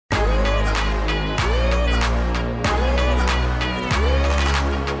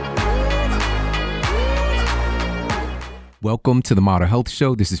Welcome to the Model Health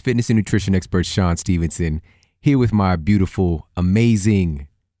Show. This is fitness and nutrition expert Shawn Stevenson, here with my beautiful, amazing,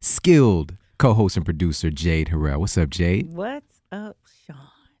 skilled co-host and producer, Jade Harrell. What's up, Jade? What's up, Shawn?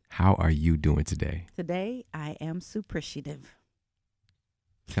 How are you doing today? Today, I am super-appreciative.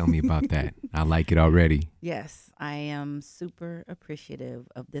 Tell me about that. I like it already. Yes, I am super appreciative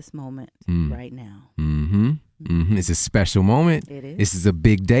of this moment right now. It's a special moment. It is. This is a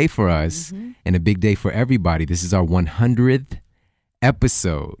big day for us and a big day for everybody. This is our 100th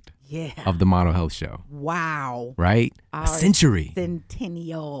episode of the Model Health Show. Wow. Right? Our a century.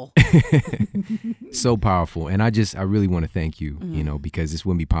 Centennial. So powerful. And I really want to thank you, because this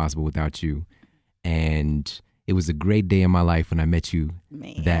wouldn't be possible without you. And it was a great day in my life when I met you.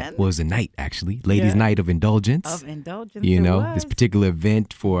 Man. That was a night, actually. Ladies' Night of Indulgence. Of indulgence, This particular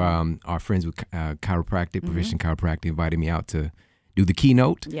event for our friends with chiropractic, Proficient Chiropractic, invited me out to do the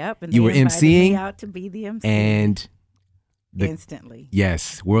keynote. Yep. And you were emceeing. Me out to be the MC. And instantly.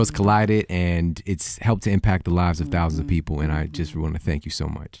 Yes. Worlds collided, and it's helped to impact the lives of thousands of people. And I just want to thank you so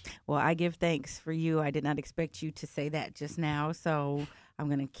much. Well, I give thanks for you. I did not expect you to say that just now. So I'm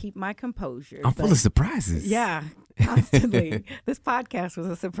going to keep my composure. I'm full of surprises. Yeah, constantly. This podcast was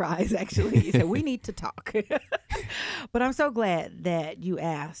a surprise, actually. So we need to talk. But I'm so glad that you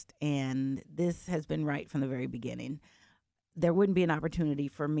asked, and this has been right from the very beginning. There wouldn't be an opportunity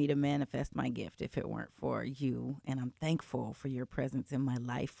for me to manifest my gift if it weren't for you. And I'm thankful for your presence in my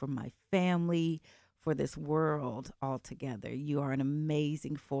life, for my family, for this world altogether. You are an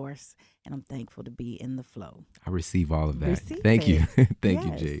amazing force, and I'm thankful to be in the flow. I receive all of that. Thank you. Thank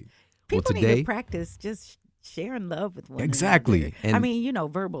you, Jade. People need to practice just sharing love with one another. Exactly. And I mean,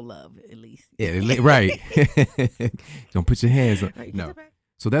 verbal love at least. Yeah, right. Don't put your hands on. Right. No.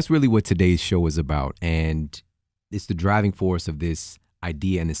 So that's really what today's show is about. And it's the driving force of this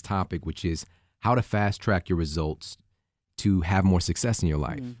idea and this topic, which is how to fast track your results to have more success in your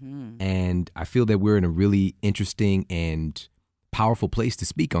life. And I feel that we're in a really interesting and powerful place to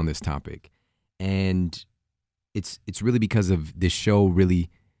speak on this topic. And it's really because of this show really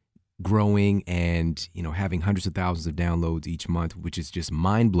growing and, having hundreds of thousands of downloads each month, which is just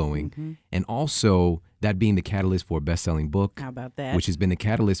mind-blowing. And also that being the catalyst for a best-selling book. How about that? Which has been the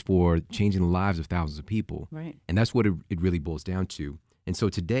catalyst for changing the lives of thousands of people. Right. And that's what it really boils down to. And so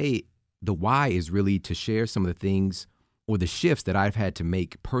today, the why is really to share some of the things or the shifts that I've had to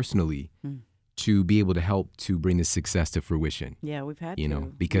make personally to be able to help to bring this success to fruition. Yeah, we've had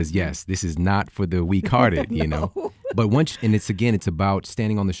because yes, this is not for the weak-hearted, But it's about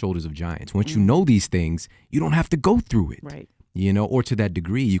standing on the shoulders of giants. Once you know these things, you don't have to go through it. Right. Or to that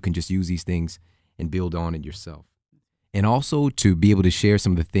degree, you can just use these things and build on it yourself. And also to be able to share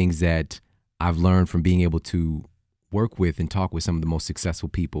some of the things that I've learned from being able to work with and talk with some of the most successful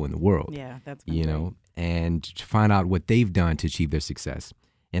people in the world. Yeah, that's been great. And to find out what they've done to achieve their success.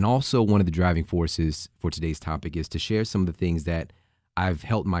 And also one of the driving forces for today's topic is to share some of the things that I've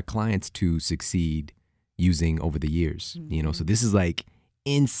helped my clients to succeed using over the years. So this is like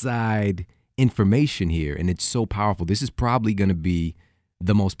inside information here, and it's so powerful. This is probably going to be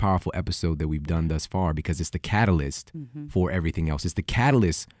the most powerful episode that we've done thus far because it's the catalyst for everything else. It's the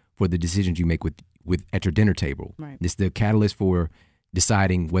catalyst for the decisions you make with at your dinner table. Right. It's the catalyst for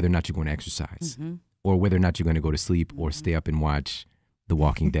deciding whether or not you're going to exercise or whether or not you're going to go to sleep or stay up and watch The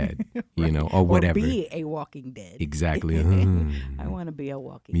Walking Dead, or whatever. Or be a Walking Dead. Exactly. I want to be a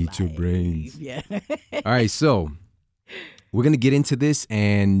walking Meet life. your brains. Yeah. All right, so we're going to get into this,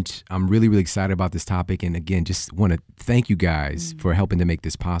 and I'm really, really excited about this topic. And again, just want to thank you guys for helping to make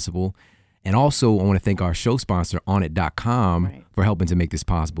this possible. And also, I want to thank our show sponsor, onit.com, for helping to make this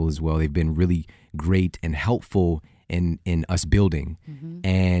possible as well. They've been really great and helpful in us building.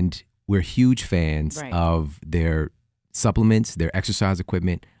 And we're huge fans of their supplements, their exercise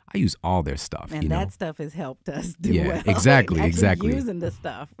equipment. I use all their stuff. And that stuff has helped us do well. Exactly. Using the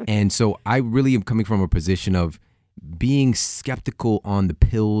stuff. And so I really am coming from a position of being skeptical on the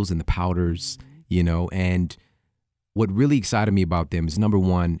pills and the powders, and what really excited me about them is, number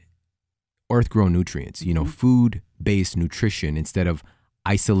one, earth-grown nutrients, food-based nutrition instead of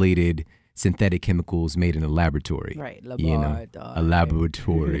isolated synthetic chemicals made in a laboratory. Right, a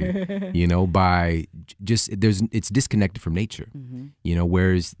laboratory, by just, it's disconnected from nature,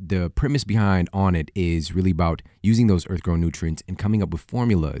 whereas the premise behind On It is really about using those earth-grown nutrients and coming up with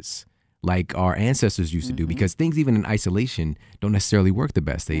formulas like our ancestors used to do, because things even in isolation don't necessarily work the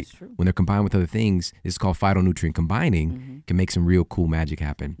best. When they're combined with other things, it's called phytonutrient combining, can make some real cool magic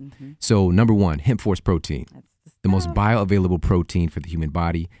happen. So number one, hemp force protein. The most bioavailable protein for the human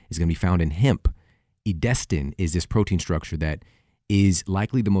body is going to be found in hemp. Edestin is this protein structure that is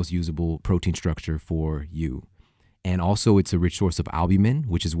likely the most usable protein structure for you. And also it's a rich source of albumin,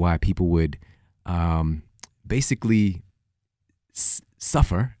 which is why people would basically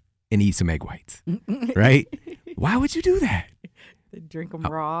suffer and eat some egg whites, right? Why would you do that? Drink them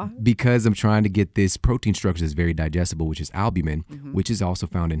raw. Because I'm trying to get this protein structure that's very digestible, which is albumin, which is also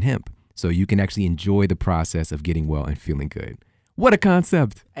found in hemp. So you can actually enjoy the process of getting well and feeling good. What a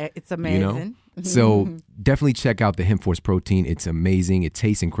concept. It's amazing. So definitely check out the Hemp Force protein. It's amazing. It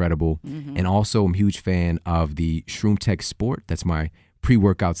tastes incredible. And also I'm a huge fan of the Shroom Tech Sport. That's my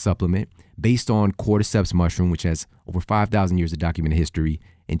pre-workout supplement based on cordyceps mushroom, which has over 5,000 years of documented history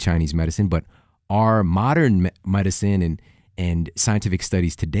in Chinese medicine. But our modern medicine and scientific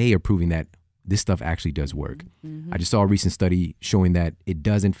studies today are proving that this stuff actually does work. I just saw a recent study showing that it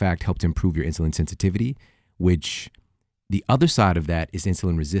does in fact help to improve your insulin sensitivity, which the other side of that is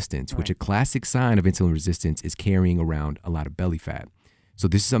insulin resistance, which a classic sign of insulin resistance is carrying around a lot of belly fat. So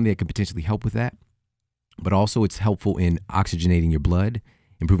this is something that can potentially help with that, but also it's helpful in oxygenating your blood,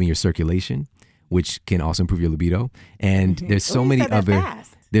 improving your circulation, which can also improve your libido. And there's so many other,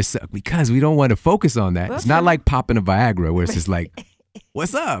 because we don't want to focus on that. It's not like popping a Viagra where it's just like,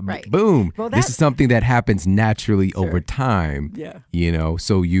 what's up? Boom. Well, this is something that happens naturally over time,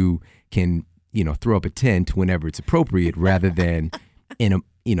 so you can, throw up a tent whenever it's appropriate rather than in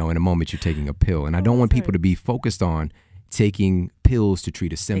a moment you're taking a pill. And I don't want people to be focused on taking pills to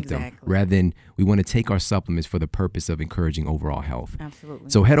treat a symptom. Rather than we want to take our supplements for the purpose of encouraging overall health. Absolutely.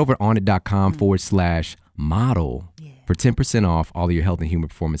 So head over onnit.com/model for 10% off all of your health and human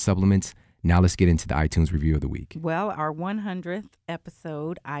performance supplements. Now let's get into the iTunes review of the week. Well, our 100th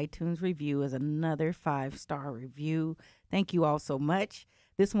episode iTunes review is another 5-star review. Thank you all so much.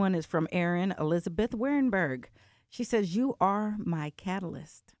 This one is from Erin Elizabeth Werenberg. She says, "You are my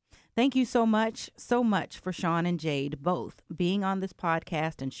catalyst. Thank you so much for Shawn and Jade both being on this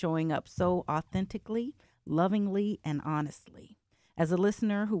podcast and showing up so authentically, lovingly, and honestly. As a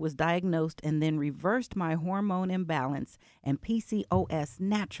listener who was diagnosed and then reversed my hormone imbalance and PCOS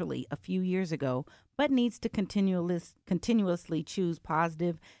naturally a few years ago, but needs to continuously choose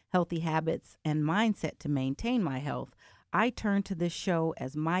positive, healthy habits and mindset to maintain my health, I turn to this show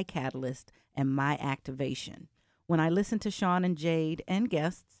as my catalyst and my activation. When I listen to Shawn and Jade and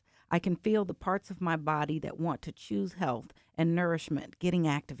guests, I can feel the parts of my body that want to choose health and nourishment getting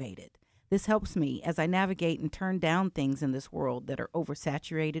activated. This helps me as I navigate and turn down things in this world that are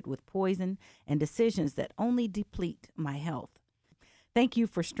oversaturated with poison and decisions that only deplete my health. Thank you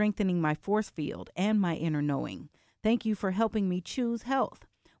for strengthening my force field and my inner knowing. Thank you for helping me choose health.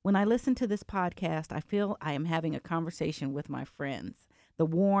 When I listen to this podcast, I feel I am having a conversation with my friends. The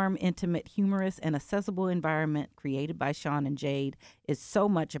warm, intimate, humorous, and accessible environment created by Shawn and Jade is so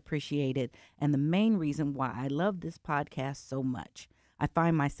much appreciated and the main reason why I love this podcast so much. I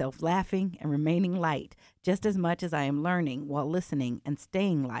find myself laughing and remaining light just as much as I am learning while listening, and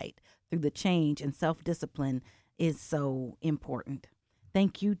staying light through the change and self-discipline is so important.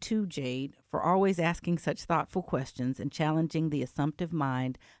 Thank you too, Jade, for always asking such thoughtful questions and challenging the assumptive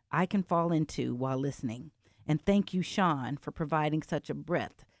mind I can fall into while listening. And thank you, Shawn, for providing such a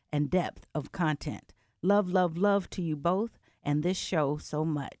breadth and depth of content. Love, love, love to you both and this show so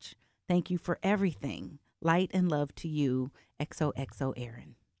much. Thank you for everything. Light and love to you, XOXO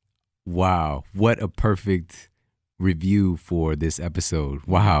Erin." Wow, what a perfect review for this episode.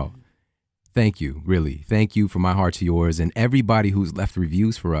 Wow. Thank you, really. Thank you from my heart to yours, and everybody who's left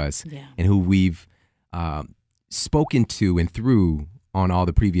reviews for us and who we've spoken to and through on all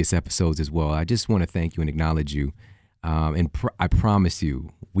the previous episodes as well. I just want to thank you and acknowledge you. I promise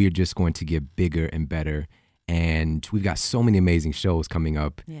you, we are just going to get bigger and better. And we've got so many amazing shows coming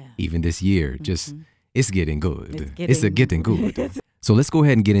up even this year. Just, it's getting good. It's getting good. So let's go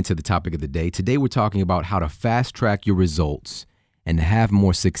ahead and get into the topic of the day. Today, we're talking about how to fast track your results and to have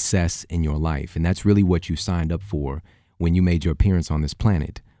more success in your life. And that's really what you signed up for when you made your appearance on this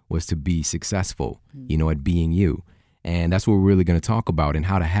planet, was to be successful, at being you. And that's what we're really going to talk about, and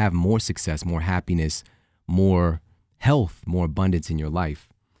how to have more success, more happiness, more health, more abundance in your life.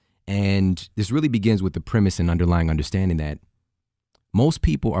 And this really begins with the premise and underlying understanding that most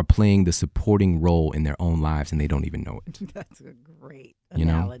people are playing the supporting role in their own lives and they don't even know it. That's a great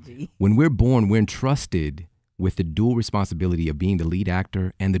analogy. When we're born, we're entrusted with the dual responsibility of being the lead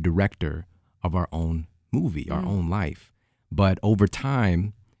actor and the director of our own movie, our own life. But over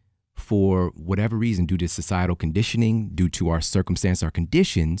time, for whatever reason, due to societal conditioning, due to our circumstance, our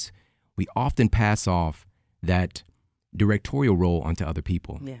conditions, we often pass off that directorial role onto other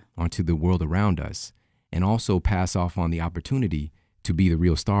people, onto the world around us, and also pass off on the opportunity to be the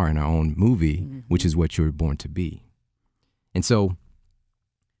real star in our own movie, which is what you're born to be. And so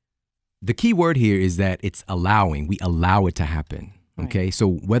the key word here is that it's allowing. We allow it to happen. Okay. Right. So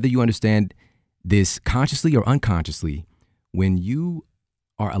whether you understand this consciously or unconsciously, when you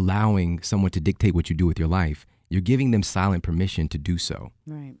are allowing someone to dictate what you do with your life, you're giving them silent permission to do so.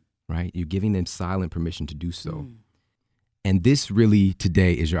 Right. Right. You're giving them silent permission to do so. And this really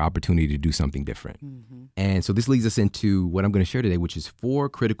today is your opportunity to do something different. And so this leads us into what I'm going to share today, which is 4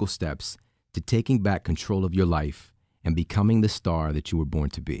 critical steps to taking back control of your life and becoming the star that you were born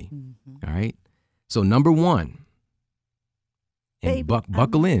to be. All right. So number 1, and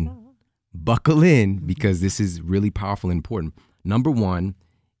buckle in because this is really powerful and important. Number 1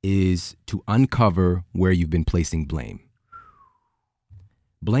 is to uncover where you've been placing blame.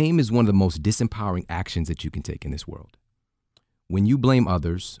 Blame is one of the most disempowering actions that you can take in this world. When you blame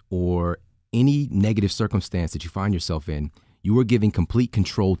others or any negative circumstance that you find yourself in, you are giving complete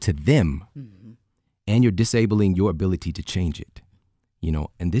control to them, and you're disabling your ability to change it. You know,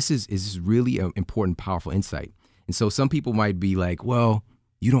 and this is really an important, powerful insight. And so some people might be like, well,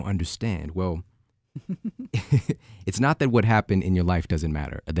 you don't understand. Well, it's not that what happened in your life doesn't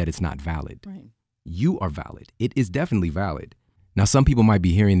matter, that it's not valid. Right. You are valid. It is definitely valid. Now, some people might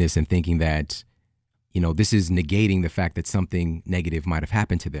be hearing this and thinking that, you know, this is negating the fact that something negative might have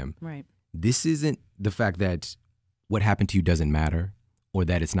happened to them. Right. This isn't the fact that what happened to you doesn't matter or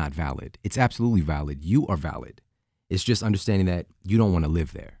that it's not valid. It's absolutely valid. You are valid. It's just understanding that you don't want to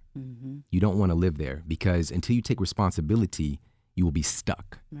live there. You don't want to live there because until you take responsibility, you will be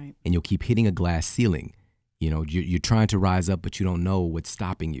stuck. Right. And you'll keep hitting a glass ceiling. You know, you're trying to rise up, but you don't know what's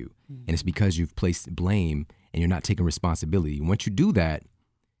stopping you. And it's because you've placed blame and you're not taking responsibility. Once you do that,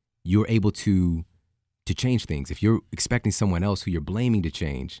 you're able to change things. If you're expecting someone else who you're blaming to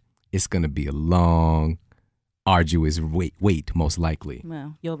change, it's going to be a long, arduous wait, most likely.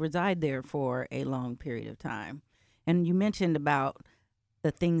 Well, you'll reside there for a long period of time. And you mentioned about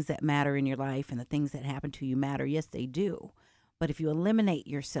the things that matter in your life and the things that happen to you matter. Yes, they do. But if you eliminate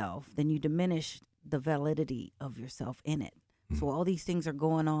yourself, then you diminish the validity of yourself in it. So all these things are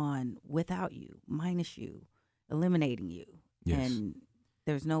going on without you, minus you, eliminating you. Yes. And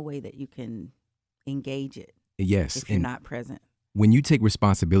there's no way that you can engage it. Yes. If you're not present. When you take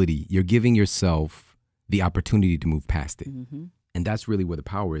responsibility, you're giving yourself the opportunity to move past it. And that's really where the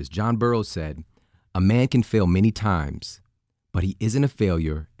power is. John Burroughs said, a man can fail many times, but he isn't a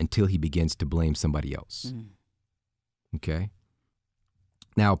failure until he begins to blame somebody else. Okay?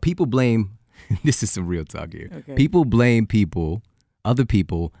 Now, people blame, this is some real talk here. Okay. People blame other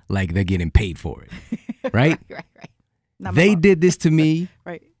people, like they're getting paid for it. Right? Right. They did this to me.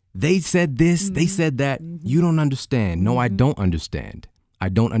 Right. They said this, they said that. You don't understand. No, I don't understand. I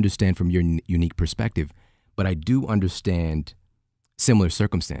don't understand from your unique perspective, but I do understand similar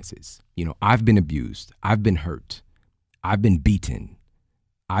circumstances. You know, I've been abused. I've been hurt. I've been beaten.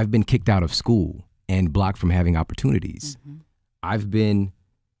 I've been kicked out of school and blocked from having opportunities. I've been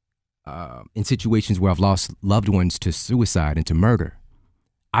in situations where I've lost loved ones to suicide and to murder.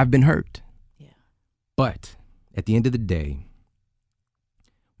 I've been hurt. Yeah. But at the end of the day,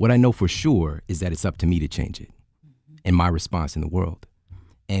 what I know for sure is that it's up to me to change it and my response in the world.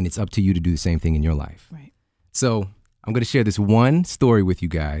 And it's up to you to do the same thing in your life. Right. So I'm going to share this one story with you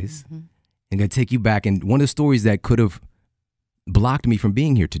guys. I'm going to take you back. And one of the stories that could have blocked me from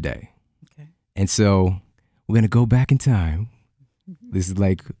being here today. Okay. And so we're going to go back in time. This is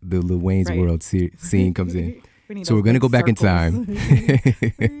like the Lil Wayne's World scene comes in. So we're going to go back in time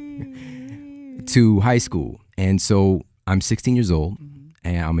to high school. And so I'm 16 years old.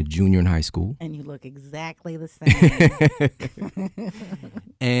 And I'm a junior in high school. And you look exactly the same.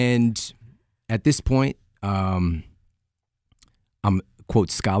 And at this point, I'm quote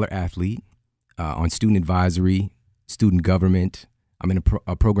scholar athlete on student advisory, student government. I'm in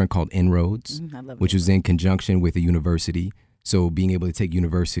a program called Inroads, which was in conjunction with a university. So being able to take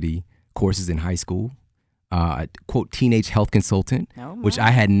university courses in high school. Quote teenage health consultant, which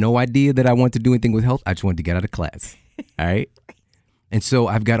I had no idea that I wanted to do anything with health. I just wanted to get out of class. All right. And so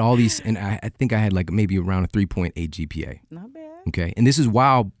I've got all these, and I think I had like maybe around a 3.8 GPA. Not bad. Okay. And this is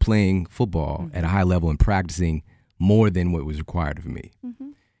while playing football at a high level and practicing more than what was required of me.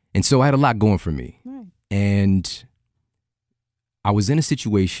 And so I had a lot going for me. Right. And I was in a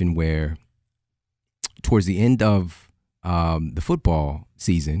situation where towards the end of the football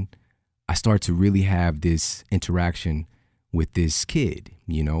season, I started to really have this interaction with this kid,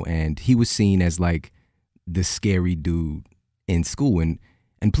 you know, and he was seen as like the scary dude in school. And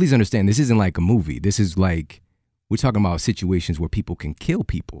please understand, this isn't like a movie. This is like, we're talking about situations where people can kill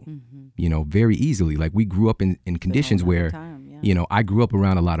people, you know, very easily. Like we grew up in conditions where, you know, I grew up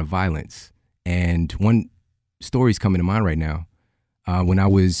around a lot of violence. And one story's coming to mind right now. When I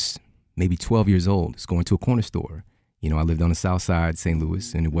was maybe 12 years old, is going to a corner store. You know, I lived on the south side, St.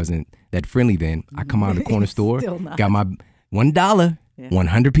 Louis, and it wasn't that friendly then. I come out of the corner store, got my $1,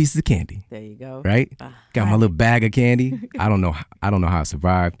 100 pieces of candy. There you go. Right? Got my little bag of candy. I don't know how I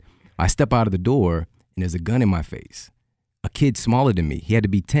survived. I step out of the door and there's a gun in my face. A kid smaller than me, he had to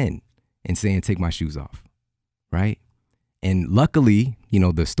be 10, and saying, take my shoes off. Right? And luckily, you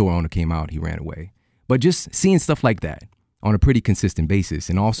know, the store owner came out, he ran away. But just seeing stuff like that on a pretty consistent basis,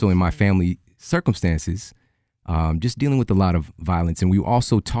 and also in my family circumstances, just dealing with a lot of violence. And we were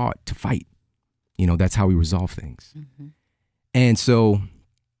also taught to fight. You know, that's how we resolve things. Mm-hmm. And so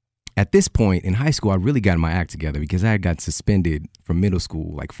at this point in high school, I really got my act together because I had got suspended from middle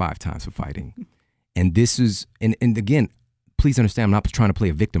school like 5 times for fighting. And this is, and again, please understand, I'm not trying to play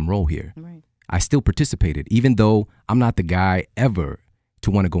a victim role here. Right. I still participated, even though I'm not the guy ever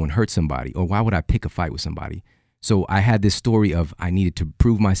to want to go and hurt somebody, or why would I pick a fight with somebody? So I had this story of I needed to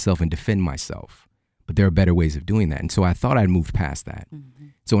prove myself and defend myself. But there are better ways of doing that. And so I thought I'd moved past that. Mm-hmm.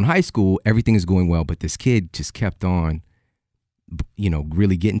 So in high school, everything is going well, but this kid just kept on, you know,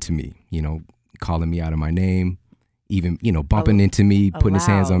 really getting to me, you know, calling me out of my name, even, you know, bumping into me, putting his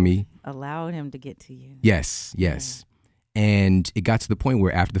hands on me. Allowed him to get to you. Yes. Yeah. And it got to the point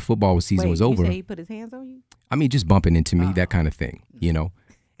where after the football season was over. You say he put his hands on you? I mean, just bumping into me, that kind of thing, you know.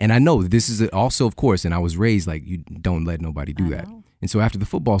 And I know this is also, of course, and I was raised like, you don't let nobody do that. And so after the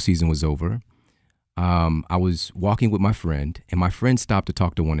football season was over, I was walking with my friend, and my friend stopped to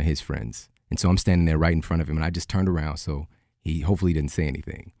talk to one of his friends. And so I'm standing there right in front of him, and I just turned around, so he hopefully didn't say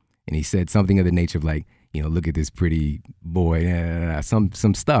anything. And he said something of the nature of like, you know, look at this pretty boy, some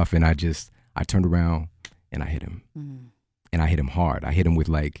stuff. And I turned around and I hit him. Mm-hmm. And I hit him hard. I hit him with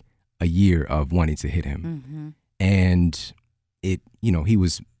like a year of wanting to hit him. Mm-hmm. And it, you know, he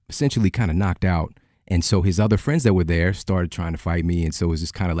was essentially kind of knocked out. And so his other friends that were there started trying to fight me. And so it was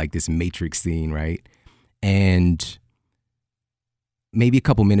just kind of like this Matrix scene, right? And maybe a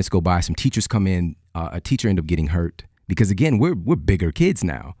couple minutes go by, some teachers come in, a teacher ended up getting hurt. Because again, we're bigger kids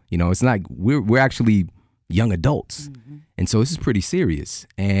now. You know, it's not, we're actually young adults. Mm-hmm. And so this is pretty serious.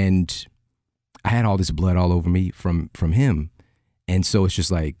 And I had all this blood all over me from him. And so it's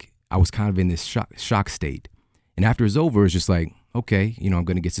just like, I was kind of in this shock state. And after it's over, it's just like, okay, you know, I'm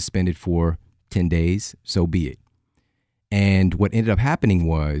going to get suspended for 10 days, so be it. And what ended up happening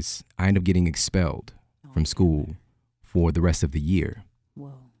was I ended up getting expelled from school for the rest of the year.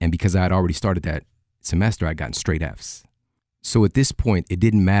 Whoa. And because I had already started that semester, I'd gotten straight Fs. So at this point, it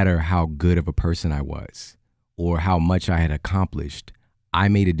didn't matter how good of a person I was or how much I had accomplished. I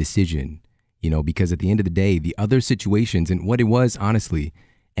made a decision, you know, because at the end of the day, the other situations and what it was, honestly,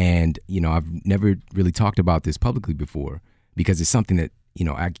 and, you know, I've never really talked about this publicly before because it's something that, you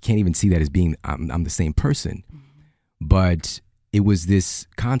know, I can't even see that as being, I'm the same person. Mm-hmm. But it was this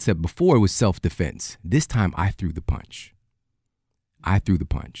concept before, it was self-defense. This time I threw the punch.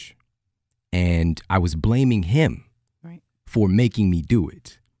 And I was blaming him for making me do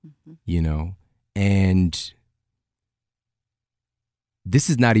it, you know? And this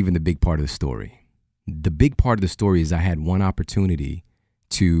is not even the big part of the story. The big part of the story is I had one opportunity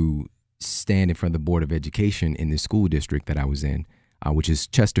to stand in front of the Board of Education in the school district that I was in, which is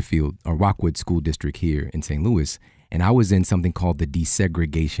Chesterfield or Rockwood School District here in St. Louis. And I was in something called the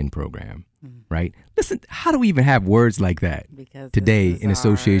desegregation program, right? Listen, how do we even have words like that today in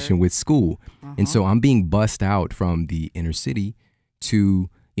association with school? And so I'm being bussed out from the inner city to,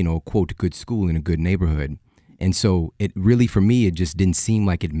 you know, quote, good school in a good neighborhood. And so it really, for me, it just didn't seem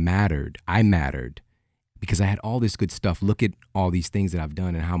like it mattered. I mattered because I had all this good stuff. Look at all these things that I've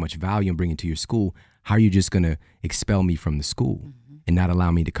done and how much value I'm bringing to your school. How are you just going to expel me from the school and not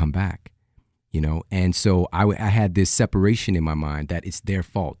allow me to come back? You know, and so I had this separation in my mind that it's their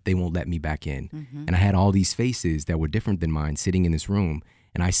fault. They won't let me back in. And I had all these faces that were different than mine sitting in this room.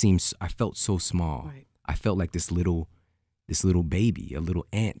 And I felt so small. Right. I felt like this little baby, a little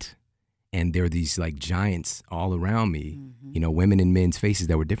ant. And there are these like giants all around me, you know, women and men's faces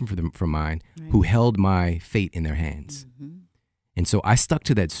that were different from mine, who held my fate in their hands. And so I stuck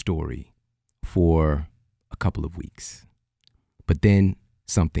to that story for a couple of weeks. But then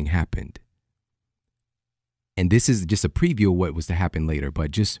something happened. And this is just a preview of what was to happen later,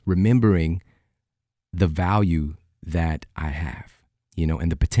 but just remembering the value that I have, you know,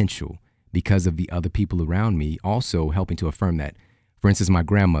 and the potential because of the other people around me also helping to affirm that. For instance, my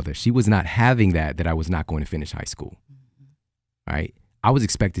grandmother, she was not having that I was not going to finish high school, right? I was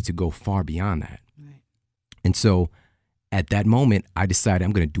expected to go far beyond that. Right. And so at that moment, I decided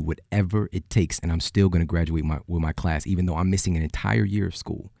I'm going to do whatever it takes, and I'm still going to graduate with my class, even though I'm missing an entire year of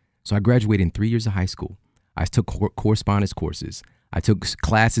school. So I graduated in 3 years of high school. I took correspondence courses. I took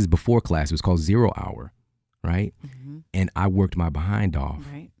classes before class. It was called 0 hour, right? And I worked my behind off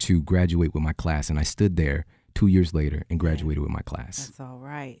to graduate with my class. And I stood there 2 years later and graduated with my class. That's all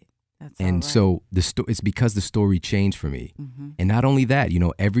right. So it's because the story changed for me. And not only that,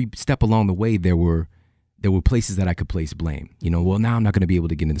 every step along the way, there were places that I could place blame. Well, now I'm not going to be able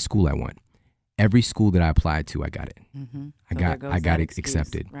to get into the school I want. Every school that I applied to, I got it. I got it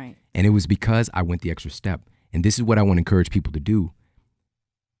accepted. Right. And it was because I went the extra step. And this is what I want to encourage people to do.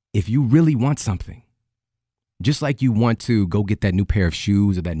 If you really want something, just like you want to go get that new pair of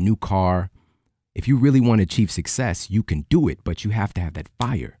shoes or that new car, if you really want to achieve success, you can do it, but you have to have that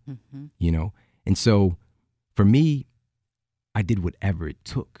fire, And so for me, I did whatever it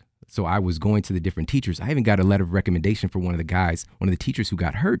took. So I was going to the different teachers. I even got a letter of recommendation for one of the teachers who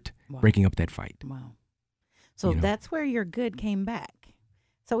got hurt breaking up that fight. Wow. So that's where your good came back.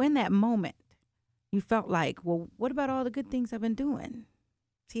 So in that moment, you felt like, well, what about all the good things I've been doing?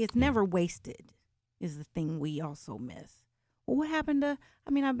 See, it's never wasted is the thing we also miss. Well, what happened to,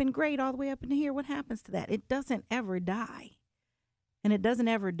 I've been great all the way up into here. What happens to that? It doesn't ever die. And it doesn't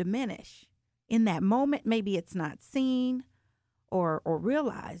ever diminish. In that moment, maybe it's not seen or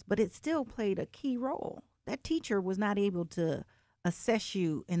realized, but it still played a key role. That teacher was not able to assess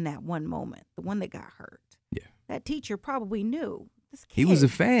you in that one moment, the one that got hurt. Yeah. That teacher probably knew this kid. He was a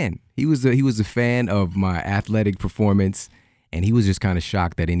fan. He was a fan of my athletic performance. And he was just kind of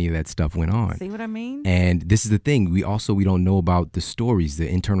shocked that any of that stuff went on. See what I mean? And this is the thing. We don't know about the stories, the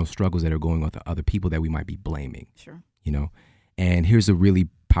internal struggles that are going on with other people that we might be blaming. Sure. And here's a really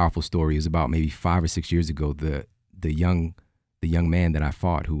powerful story. It was about maybe 5 or 6 years ago. The young man that I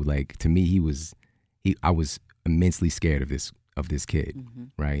fought, who, like, to me, I was immensely scared of this kid,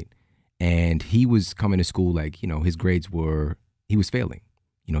 right? And he was coming to school like, his grades he was failing.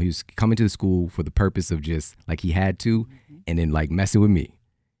 He was coming to the school for the purpose of just like he had to, and then like messing with me,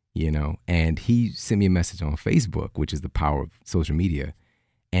 and he sent me a message on Facebook, which is the power of social media.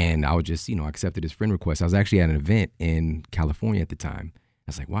 And I would just, I accepted his friend request. I was actually at an event in California at the time. I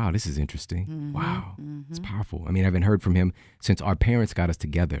was like, wow, this is interesting. Wow, it's powerful. I haven't heard from him since our parents got us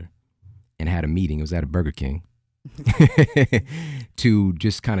together and had a meeting. It was at a Burger King to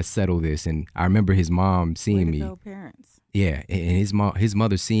just kind of settle this. And I remember his mom seeing me. Go, parents. Yeah, and his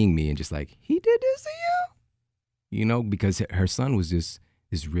mother seeing me and just like, he did this to you? Because her son was just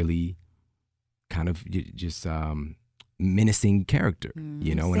this really kind of just menacing character, and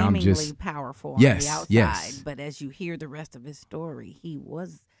I'm just seemingly powerful on the outside. But as you hear the rest of his story, he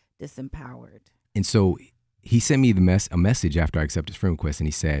was disempowered. And so he sent me a message after I accepted his friend request, and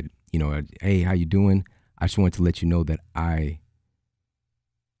he said, hey, how you doing? I just wanted to let you know that I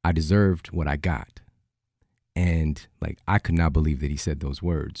deserved what I got. And like, I could not believe that he said those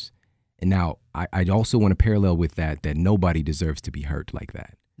words. And now I also want to parallel with that nobody deserves to be hurt like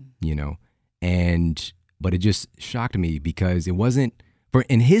that, but it just shocked me because it wasn't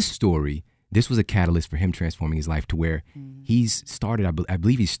in his story. This was a catalyst for him transforming his life to where he's started, I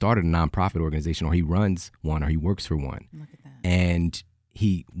believe he started a nonprofit organization, or he runs one, or he works for one. Look at that. And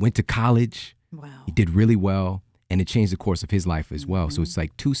he went to college. Wow. He did really well, and it changed the course of his life as well. So it's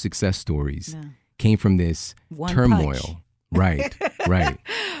like 2 success stories. Yeah. Came from this one turmoil. Punch. Right.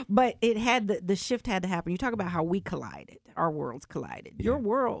 But it had the shift had to happen. You talk about how we collided, our worlds collided. Yeah. Your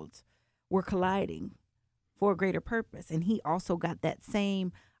worlds were colliding for a greater purpose. And he also got that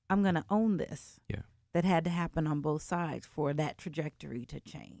same, I'm going to own this. Yeah. That had to happen on both sides for that trajectory to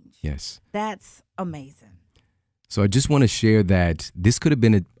change. Yes. That's amazing. So I just want to share that this could have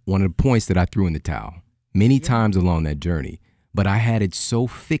been one of the points that I threw in the towel many times along that journey. But I had it so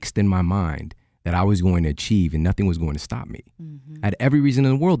fixed in my mind that I was going to achieve and nothing was going to stop me. I had every reason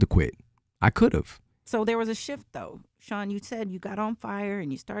in the world to quit. I could have. So there was a shift, though. Shawn, you said you got on fire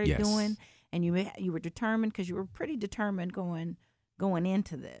and you started doing, and you were determined, because you were pretty determined going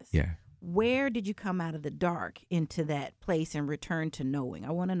into this. Yeah. Where did you come out of the dark into that place and return to knowing? I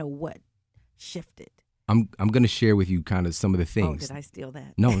want to know what shifted. I'm going to share with you kind of some of the things. Oh, did I steal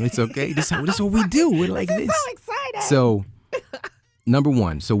that? No, it's okay. This is what we do. We're like this. So excited. So, number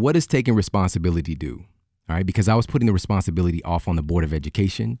one, so what does taking responsibility do? All right, because I was putting the responsibility off on the Board of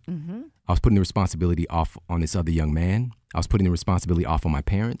Education. I was putting the responsibility off on this other young man. I was putting the responsibility off on my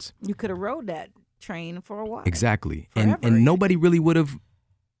parents. You could have rode that train for a while. Exactly. And nobody really would have,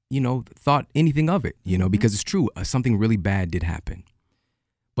 thought anything of it, because it's true. Something really bad did happen.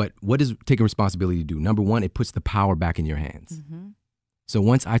 But what does taking responsibility do? Number one, it puts the power back in your hands. So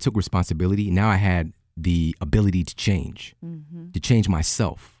once I took responsibility, now I had the ability to change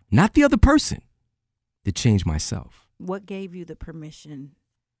myself, not the other person, to change myself. What gave you the permission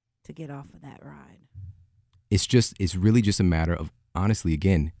to get off of that ride? It's really just a matter honestly,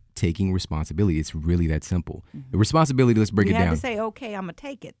 again, taking responsibility. It's really that simple. The responsibility, let's break it down. You have to say, okay, I'm going to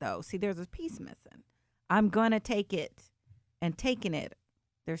take it, though. See, there's a piece missing. I'm going to take it, and taking it,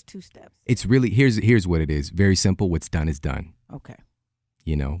 there's 2 steps. It's really, here's what it is. Very simple. What's done is done. Okay.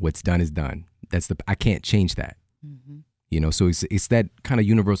 You know, what's done is done. I can't change that. Mm-hmm. You know, so it's that kind of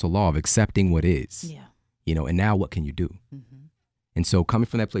universal law of accepting what is. Yeah. You know, and now what can you do? Mm-hmm. And so coming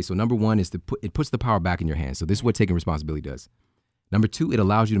from that place, so number one is it puts the power back in your hands. So this is what taking responsibility does. Number 2, it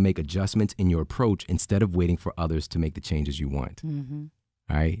allows you to make adjustments in your approach instead of waiting for others to make the changes you want. Mm-hmm.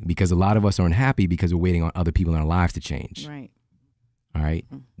 All right? Because a lot of us are unhappy because we're waiting on other people in our lives to change. Right. All right?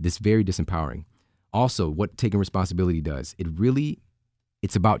 Mm-hmm. This is very disempowering. Also, what taking responsibility does,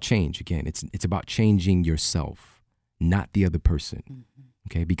 it's about change. Again, it's about changing yourself, not the other person. Mm-hmm.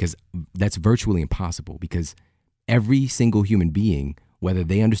 Okay? Because that's virtually impossible, because every single human being, whether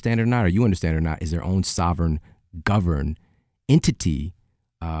they understand it or not, or you understand it or not, is their own sovereign, governed entity,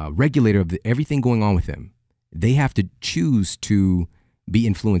 regulator of everything going on with them. They have to choose to be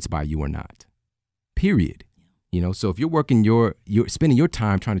influenced by you or not. Period. You know, so if you're spending your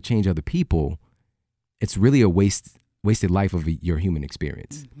time trying to change other people, it's really a wasted life of your human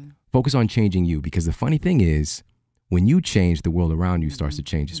experience. Mm-hmm. Focus on changing you, because the funny thing is, when you change, the world around you starts to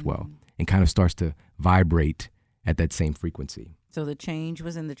change as well, and kind of starts to vibrate at that same frequency. So the change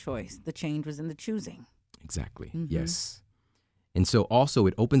was in the choice. The change was in the choosing. Exactly. Mm-hmm. Yes. And so also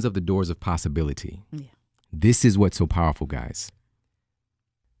it opens up the doors of possibility. Yeah. This is what's so powerful, guys.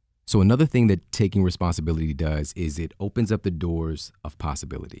 So another thing that taking responsibility does is it opens up the doors of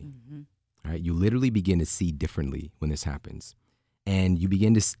possibility. Mm-hmm. All right? You literally begin to see differently when this happens. And you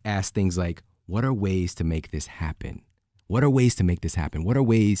begin to ask things like, what are ways to make this happen? What are ways to make this happen? What are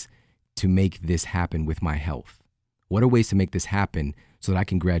ways to make this happen with my health? What are ways to make this happen so that I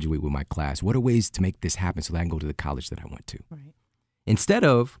can graduate with my class? What are ways to make this happen so that I can go to the college that I went to? Right. Instead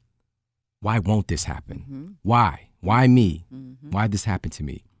of, why won't this happen? Mm-hmm. Why? Why me? Mm-hmm. Why did this happen to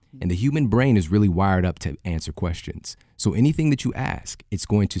me? And the human brain is really wired up to answer questions. So anything that you ask, it's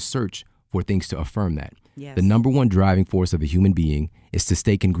going to search for things to affirm that. Yes. The number one driving force of a human being is to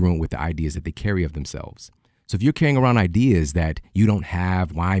stay congruent with the ideas that they carry of themselves. So if you're carrying around ideas that you don't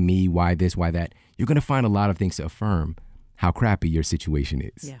have, why me, why this, why that, you're going to find a lot of things to affirm how crappy your situation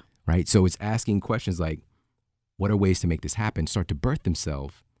is. Yeah. Right? So it's asking questions like, what are ways to make this happen? Start to birth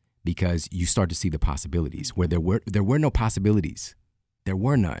themselves, because you start to see the possibilities where there were no possibilities. There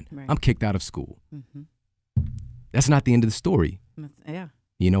were none. Right. I'm kicked out of school. Mm-hmm. That's not the end of the story. Yeah.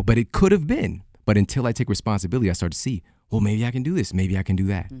 You know, but it could have been. But until I take responsibility, I start to see, well, maybe I can do this. Maybe I can do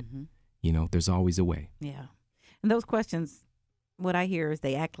that. Mm-hmm. You know, there's always a way. Yeah. And those questions, what I hear is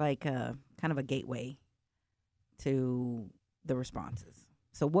they act like kind of a gateway to the responses.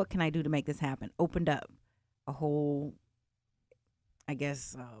 So what can I do to make this happen? Opened up a whole, I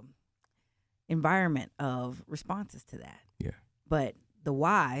guess, environment of responses to that. Yeah. But the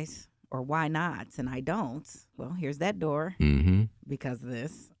whys or why nots and I don'ts, well, here's that door Mm-hmm. because of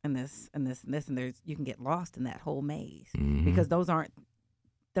this and this and this and this, and you can get lost in that whole maze Mm-hmm. because those aren't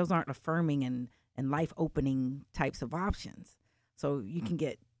affirming and life opening types of options. So you can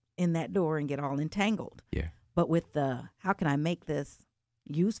get in that door and get all entangled. Yeah. But with the how can I make this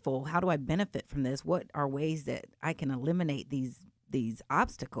useful? How do I benefit from this? What are ways that I can eliminate these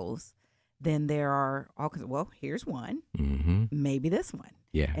obstacles? Then there are all kinds of, well, here's one, Mm-hmm. maybe this one.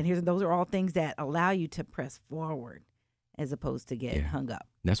 Yeah. And those are all things that allow you to press forward as opposed to get hung up.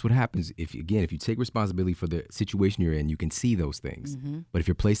 That's what happens if you take responsibility for the situation you're in, you can see those things. Mm-hmm. But if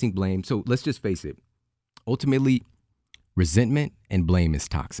you're placing blame, so let's just face it. Ultimately, resentment and blame is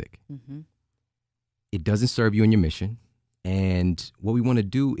toxic. Mm-hmm. It doesn't serve you in your mission. And what we want to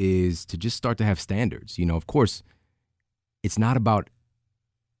do is to just start to have standards. You know, of course, it's not about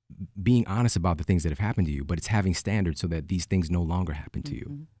being honest about the things that have happened to you, but it's having standards so that these things no longer happen to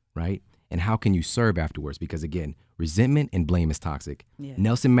you, right? And how can you serve afterwards? Because again, resentment and blame is toxic. Yeah.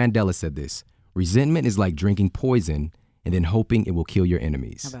 Nelson Mandela said this: resentment is like drinking poison and then hoping it will kill your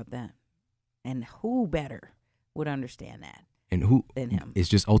enemies. How about that? And who better would understand that And who than him? is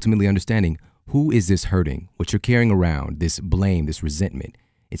just ultimately understanding, who is this hurting? What you're carrying around, this blame, this resentment,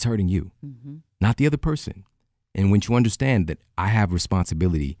 it's hurting you, not the other person. And when you understand that I have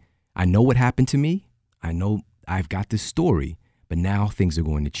responsibility, I know what happened to me. I know I've got this story, but now things are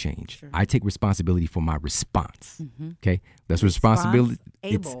going to change. Sure. I take responsibility for my response. Okay? That's responsibility.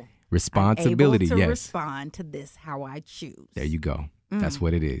 It's responsibility, I'm able to yes. respond to this how I choose. There you go. That's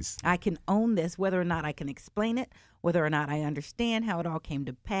what it is. I can own this, whether or not I can explain it, whether or not I understand how it all came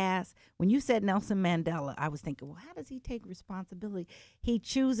to pass. When you said Nelson Mandela, I was thinking, well, how does he take responsibility? He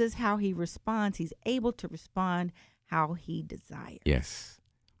chooses how he responds. He's able to respond how he desires. Yes.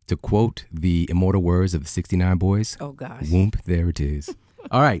 To quote the immortal words of the 69 Boys, Oh, gosh. whoomp, there it is.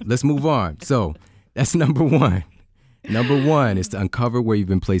 All right, let's move on. So that's number one. Number one is to uncover where you've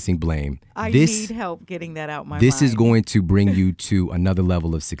been placing blame. I need help getting that out my mind. This is going to bring you to another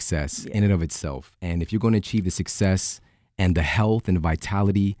level of success Yeah. in and of itself. And if you're going to achieve the success and the health and the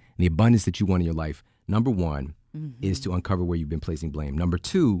vitality and the abundance that you want in your life, number one is to uncover where you've been placing blame. Number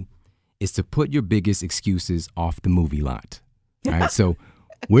two is to put your biggest excuses off the movie lot. All right, so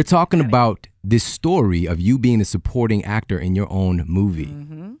we're talking about this story of you being the supporting actor in your own movie.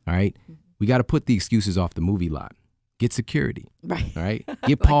 All right, we got to put the excuses off the movie lot. Get security. Right. All right,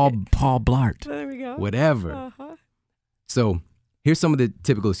 get Paul Blart. There we go. Whatever. Uh-huh. So here's some of the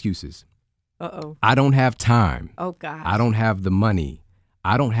typical excuses. Uh-oh. I don't have time. Oh, gosh. I don't have the money.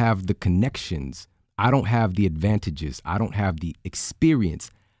 I don't have the connections. I don't have the advantages. I don't have the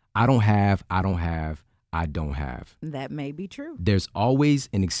experience. I don't have. That may be true. There's always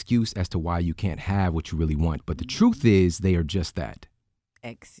an excuse as to why you can't have what you really want. But the truth is they are just that.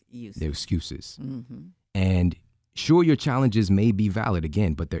 Excuses. They're excuses. Mm-hmm. And sure, your challenges may be valid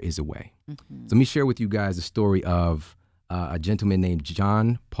again, but there is a way. Mm-hmm. So let me share with you guys the story of a gentleman named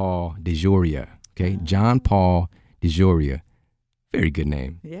John Paul DeJoria. Okay, John Paul DeJoria. Very good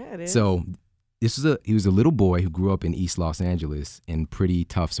name. Yeah, it is. So he was a little boy who grew up in East Los Angeles in pretty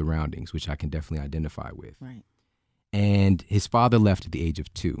tough surroundings, which I can definitely identify with. Right. And his father left at the age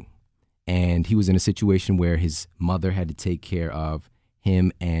of 2. And he was in a situation where his mother had to take care of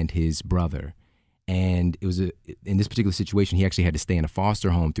him and his brother. And it was in this particular situation, he actually had to stay in a foster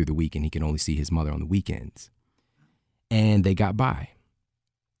home through the week, and he could only see his mother on the weekends. And they got by.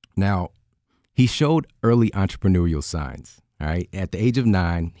 Now, he showed early entrepreneurial signs. All right. At the age of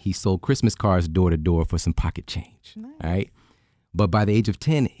 9, he sold Christmas cards door to door for some pocket change. Nice. All right. But by the age of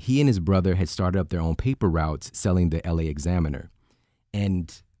 10, he and his brother had started up their own paper routes selling the LA Examiner.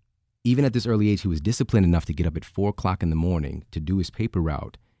 And even at this early age, he was disciplined enough to get up at 4 o'clock in the morning to do his paper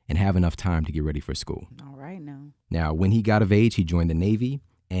route and have enough time to get ready for school. All right, now. Now, when he got of age, he joined the Navy,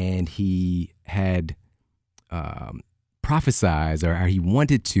 and he had prophesized or he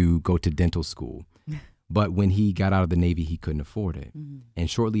wanted to go to dental school. But when he got out of the Navy, he couldn't afford it. Mm-hmm. And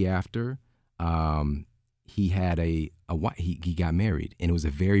shortly after, he had he got married, and it was a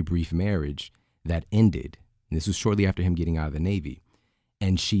very brief marriage that ended. And this was shortly after him getting out of the Navy.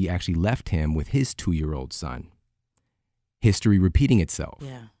 And she actually left him with his 2-year-old son. History repeating itself.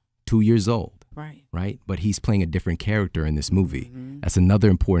 Yeah. 2 years old. Right. Right? But he's playing a different character in this movie. Mm-hmm. That's another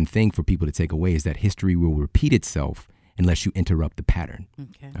important thing for people to take away, is that history will repeat itself unless you interrupt the pattern.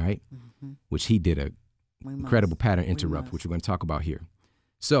 Okay. All right? Mm-hmm. Which he did a incredible pattern interrupt, which we're going to talk about here.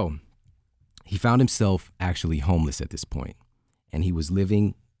 So he found himself actually homeless at this point, and he was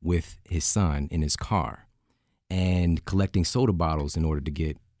living with his son in his car and collecting soda bottles in order to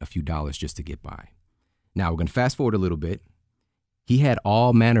get a few dollars just to get by. Now we're going to fast forward a little bit. He had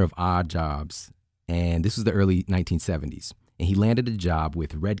all manner of odd jobs, and this was the early 1970s, and he landed a job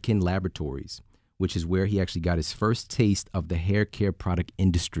with Redken Laboratories, which is where he actually got his first taste of the hair care product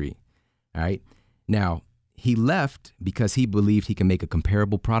industry. All right. Now, he left because he believed he could make a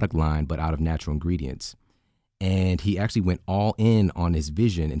comparable product line, but out of natural ingredients. And he actually went all in on his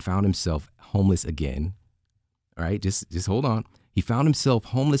vision and found himself homeless again. All right, just hold on. He found himself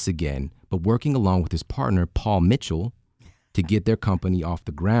homeless again, but working along with his partner, Paul Mitchell, to get their company off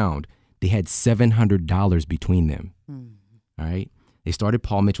the ground. They had $700 between them. All right. They started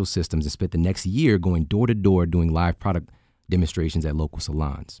Paul Mitchell Systems and spent the next year going door to door doing live product demonstrations at local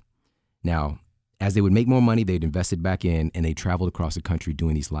salons. Now, as they would make more money, they'd invest it back in, and they traveled across the country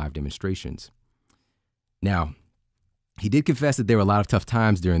doing these live demonstrations. Now, he did confess that there were a lot of tough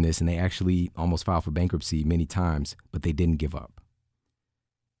times during this, and they actually almost filed for bankruptcy many times, but they didn't give up.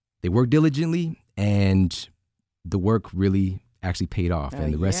 They worked diligently, and the work really actually paid off,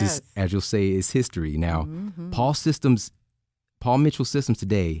 and the rest is, as you'll say, is history. Now, Paul Mitchell Systems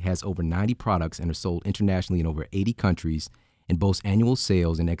today has over 90 products and are sold internationally in over 80 countries and boasts annual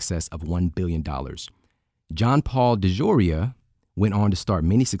sales in excess of $1 billion. John Paul DeJoria went on to start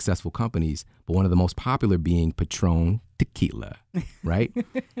many successful companies, but one of the most popular being Patron Tequila, right?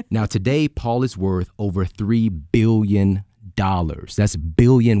 Now, today, Paul is worth over $3 billion. That's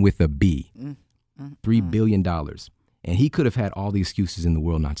billion with a B. $3 billion. And he could have had all the excuses in the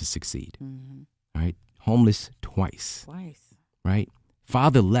world not to succeed, right? Homeless twice. Right?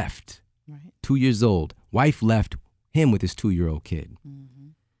 Father left, 2 years old. Wife left him with his 2-year-old kid.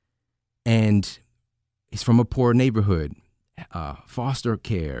 And he's from a poor neighborhood, foster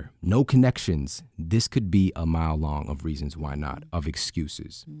care, no connections. This could be a mile long of reasons why not, of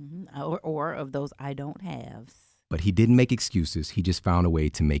excuses. Or of those I don't haves. But he didn't make excuses. He just found a way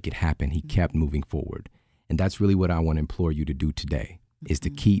to make it happen. He kept moving forward. And that's really what I want to implore you to do today, is to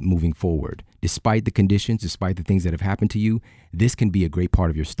keep moving forward. Despite the conditions, despite the things that have happened to you, this can be a great part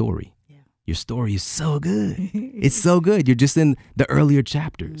of your story. Yeah. Your story is so good. It's so good. You're just in the earlier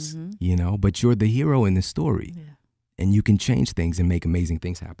chapters, you know, but you're the hero in the story. Yeah. And you can change things and make amazing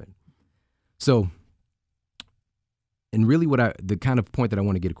things happen. So, and really the kind of point that I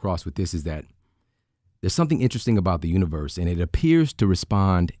want to get across with this is that there's something interesting about the universe, and it appears to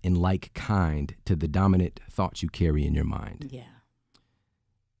respond in like kind to the dominant thoughts you carry in your mind. Yeah.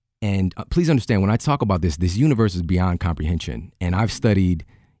 And please understand, when I talk about this universe is beyond comprehension. And I've studied,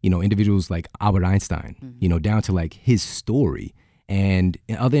 you know, individuals like Albert Einstein, you know, down to like his story, and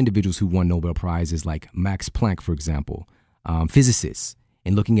other individuals who won Nobel Prizes like Max Planck, for example, physicists,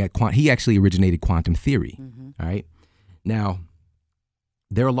 and looking at he actually originated quantum theory. All right. Now,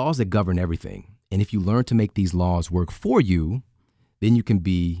 there are laws that govern everything. And if you learn to make these laws work for you, then you can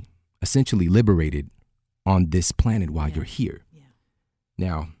be essentially liberated on this planet while you're here. Yeah.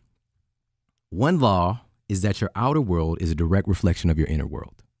 Now, one law is that your outer world is a direct reflection of your inner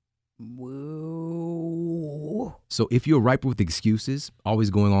world. Whoa. So if you're ripe with excuses, always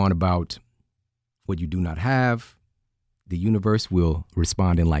going on about what you do not have, the universe will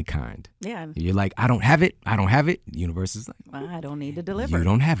respond in like kind. Yeah. You're like, I don't have it. I don't have it. The universe is like, I don't need to deliver. You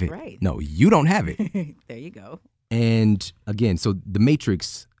don't have it. Right. No, you don't have it. There you go. And again, so The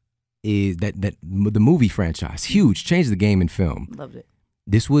Matrix is that the movie franchise, huge, changed the game in film. Loved it.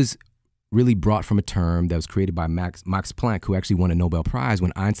 This was really brought from a term that was created by Max Planck, who actually won a Nobel Prize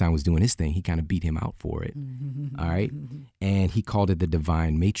when Einstein was doing his thing. He kind of beat him out for it. All right. And he called it the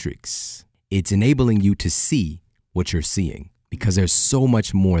divine matrix. It's enabling you to see what you're seeing, because there's so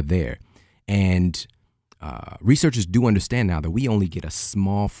much more there. And researchers do understand now that we only get a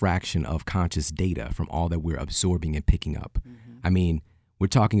small fraction of conscious data from all that we're absorbing and picking up. I mean, we're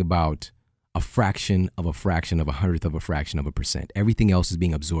talking about a fraction of a fraction of a hundredth of a fraction of a percent. Everything else is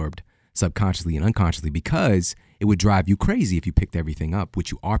being absorbed subconsciously and unconsciously, because it would drive you crazy if you picked everything up,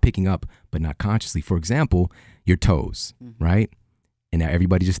 which you are picking up, but not consciously. For example, your toes, right? And now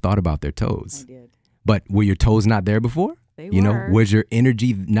everybody just thought about their toes. I did. But were your toes not there before? They were. You know, was your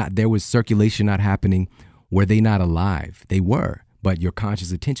energy not there? Was circulation not happening? Were they not alive? They were, but your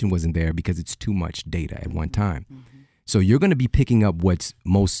conscious attention wasn't there because it's too much data at one time. So you're going to be picking up what's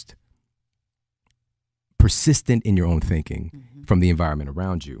most persistent in your own thinking from the environment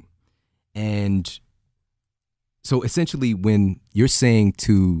around you. And so essentially, when you're saying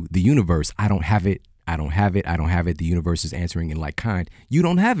to the universe, I don't have it, I don't have it, I don't have it, the universe is answering in like kind, you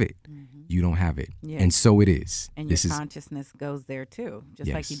don't have it. You don't have it. Yeah. And so it is. And your consciousness goes there too,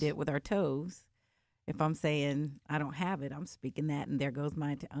 just like you did with our toes. If I'm saying I don't have it, I'm speaking that, and there goes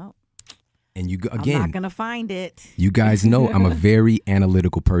my and you again, I'm not going to find it. You guys know I'm a very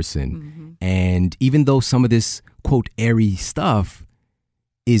analytical person. And even though some of this, quote, airy stuff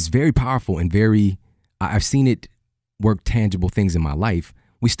is very powerful and I've seen it work tangible things in my life,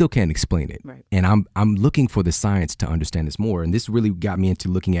 we still can't explain it. Right. And I'm looking for the science to understand this more. And this really got me into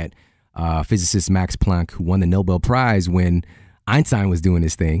looking at physicist Max Planck, who won the Nobel Prize when Einstein was doing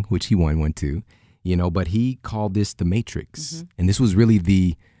his thing, which he won one too, you know, but he called this the Matrix. And this was really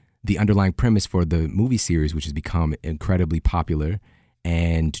the underlying premise for the movie series, which has become incredibly popular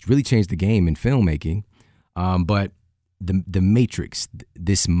and really changed the game in filmmaking. But the Matrix,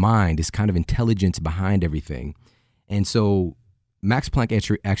 this mind, this kind of intelligence behind everything. And so Max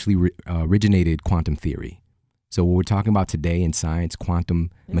Planck actually originated quantum theory. So what we're talking about today in science,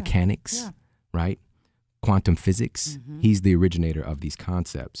 quantum mechanics, right? Quantum physics. He's the originator of these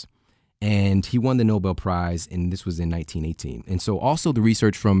concepts. And he won the Nobel Prize, and this was in 1918. And so also the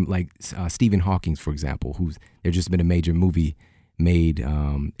research from like Stephen Hawking, for example, there's just been a major movie made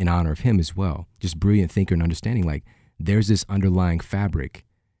in honor of him as well. Just brilliant thinker and understanding, like there's this underlying fabric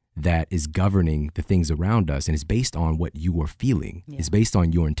that is governing the things around us, and it's based on what you are feeling. It's based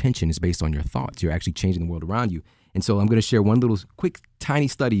on your intention. It's based on your thoughts. You're actually changing the world around you. And so I'm going to share one little quick tiny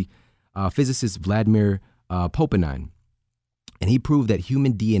study. Physicist Vladimir Poponin, and he proved that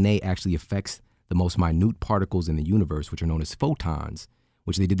human DNA actually affects the most minute particles in the universe, which are known as photons,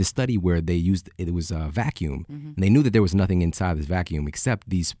 which they did this study where they used, it was a vacuum, and they knew that there was nothing inside this vacuum except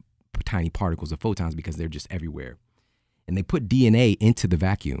these tiny particles of photons because they're just everywhere. And they put DNA into the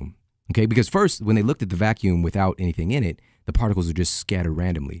vacuum, okay? Because first, when they looked at the vacuum without anything in it, the particles are just scattered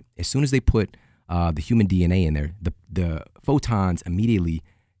randomly. As soon as they put the human DNA in there, the photons immediately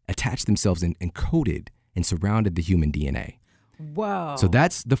attached themselves and encoded and surrounded the human DNA. Whoa. So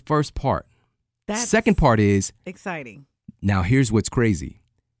that's the first part. Second part is exciting. Now here's what's crazy.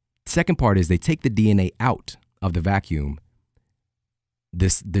 Second part is they take the DNA out of the vacuum,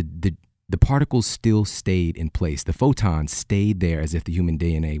 the particles still stayed in place. The photons stayed there as if the human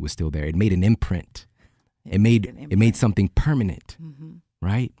DNA was still there. It made an imprint. It made something permanent,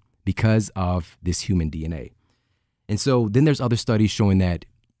 right? Because of this human DNA. And so then there's other studies showing that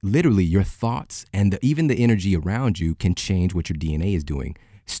literally your thoughts and even the energy around you can change what your DNA is doing.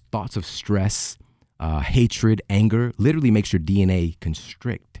 Thoughts of stress, hatred, anger literally makes your DNA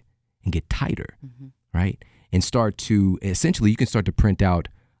constrict and get tighter, right? And you can start to print out,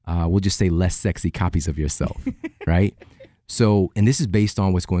 we'll just say less sexy copies of yourself, right? So, and this is based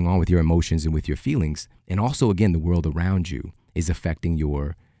on what's going on with your emotions and with your feelings. And also, again, the world around you is affecting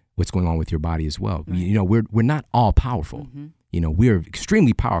what's going on with your body as well. Right. You know, we're not all powerful. You know, we're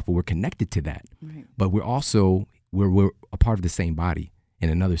extremely powerful. We're connected to that. Right. But we're also, we're a part of the same body in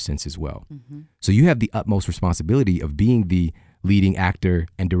another sense as well. So you have the utmost responsibility of being the leading actor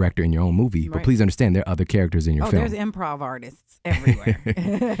and director in your own movie. Right. But please understand, there are other characters in your film. There's improv artists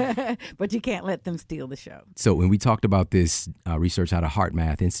everywhere. But you can't let them steal the show. So when we talked about this research out of Heart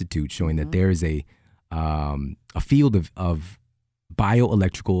Math Institute showing that there is a field of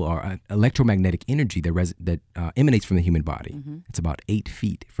bioelectrical or electromagnetic energy that emanates from the human body. It's about 8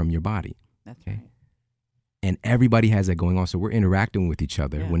 feet from your body. That's right. And everybody has that going on. So we're interacting with each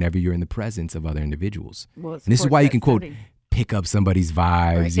other whenever you're in the presence of other individuals. Well, and this is why you can, quote, pick up somebody's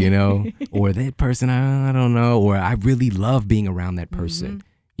vibes, you know, or that person, I don't know, or I really love being around that person,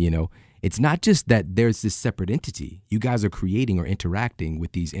 you know. It's not just that there's this separate entity. You guys are creating or interacting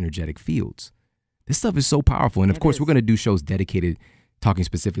with these energetic fields. This stuff is so powerful. And of course, we're going to do shows dedicated talking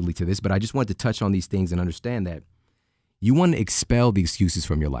specifically to this, but I just wanted to touch on these things and understand that you want to expel the excuses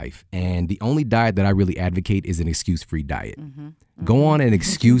from your life. And the only diet that I really advocate is an excuse-free diet. Go on an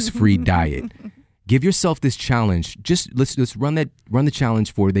excuse-free diet. Give yourself this challenge. Just let's run the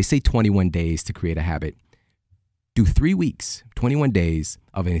challenge for, they say 21 days to create a habit. Do 3 weeks, 21 days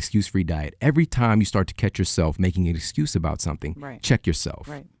of an excuse-free diet. Every time you start to catch yourself making an excuse about something, check yourself.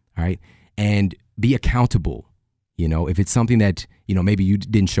 All right. And be accountable. You know, if it's something that, you know, maybe you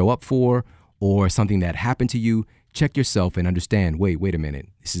didn't show up for or something that happened to you, check yourself and understand, wait a minute.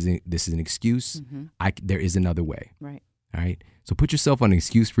 This is an excuse. There is another way. Right. All right. So put yourself on an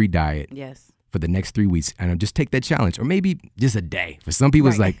excuse-free diet. Yes. For the next 3 weeks, and just take that challenge, or maybe just a day. For some people,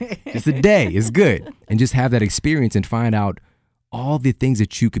 it's like just a day is good, and just have that experience and find out all the things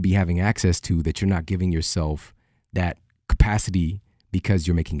that you could be having access to that you're not giving yourself that capacity because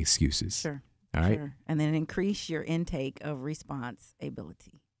you're making excuses. Sure. All right. Sure. And then increase your intake of response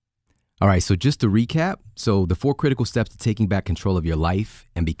ability. All right. So just to recap, so the 4 critical steps to taking back control of your life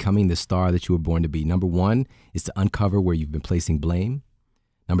and becoming the star that you were born to be. Number 1 is to uncover where you've been placing blame.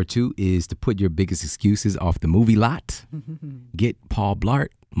 Number 2 is to put your biggest excuses off the movie lot. Get Paul Blart,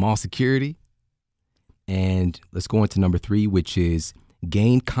 Mall Security. And let's go on to number 3, which is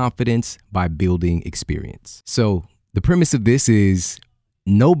gain confidence by building experience. So the premise of this is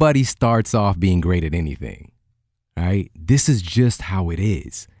nobody starts off being great at anything, right? This is just how it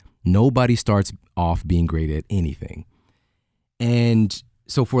is. Nobody starts off being great at anything. And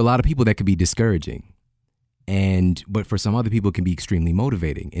so for a lot of people, that could be discouraging. But for some other people, it can be extremely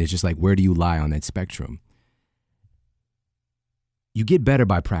motivating. And it's just like, where do you lie on that spectrum? You get better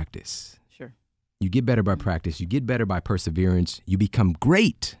by practice. Sure. You get better by practice. You get better by perseverance. You become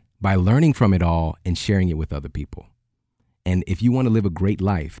great by learning from it all and sharing it with other people. And if you want to live a great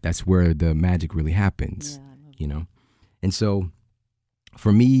life, that's where the magic really happens, you know? And so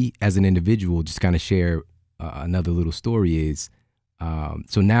for me as an individual, just kind of share another little story is,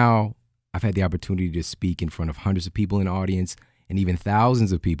 so now I've had the opportunity to speak in front of hundreds of people in the audience and even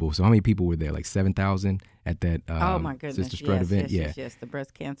thousands of people. So how many people were there? Like 7,000 at that oh my goodness. Sister Strut event? Yes, the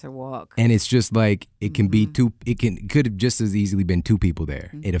breast cancer walk. And it's just like, it can be could have just as easily been 2 people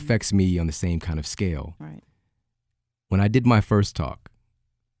there. It affects me on the same kind of scale. Right. When I did my first talk,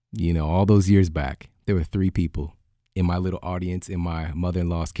 you know, all those years back, there were 3 people in my little audience in my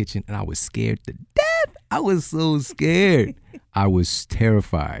mother-in-law's kitchen, and I was scared to death. I was so scared. I was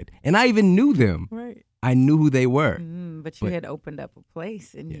terrified. And I even knew them. Right. I knew who they were. But you had opened up a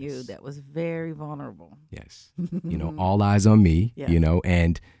place in you that was very vulnerable. Yes. You know, all eyes on me, you know,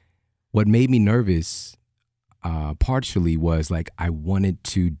 and what made me nervous partially was like I wanted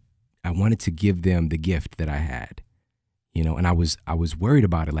to give them the gift that I had, you know, and I was worried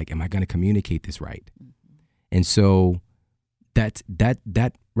about it. Like, am I going to communicate this right? And so that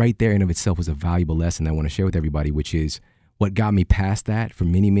right there in of itself was a valuable lesson I want to share with everybody, which is what got me past that for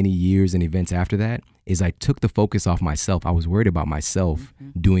many, many years and events after that is I took the focus off myself. I was worried about myself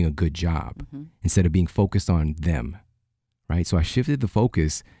doing a good job instead of being focused on them, right? So I shifted the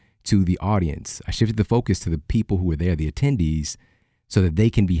focus to the audience. I shifted the focus to the people who were there, the attendees, so that they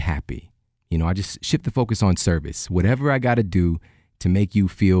can be happy. I just shift the focus on service. Whatever I got to do to make you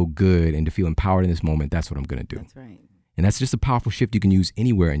feel good and to feel empowered in this moment, that's what I'm going to do. That's right. And that's just a powerful shift you can use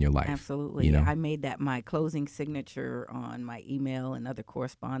anywhere in your life. Absolutely. I made that my closing signature on my email and other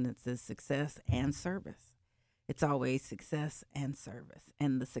correspondence is success and service. It's always success and service.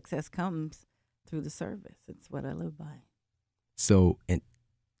 And the success comes through the service. It's what I live by. So, and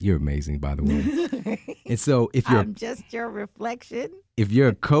you're amazing, by the way. And so if I'm just your reflection. If you're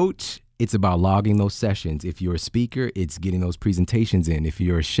a coach, it's about logging those sessions. If you're a speaker, it's getting those presentations in. If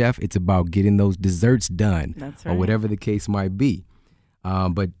you're a chef, it's about getting those desserts done. That's right. Or whatever the case might be.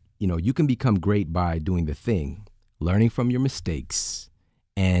 But, you can become great by doing the thing, learning from your mistakes,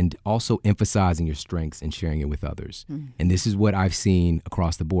 and also emphasizing your strengths and sharing it with others. Mm-hmm. And this is what I've seen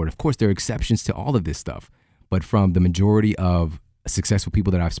across the board. Of course, there are exceptions to all of this stuff. But from the majority of successful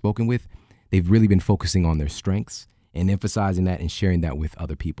people that I've spoken with, they've really been focusing on their strengths and emphasizing that and sharing that with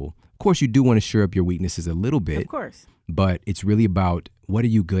other people. Of course, you do want to shore up your weaknesses a little bit. Of course. But it's really about what are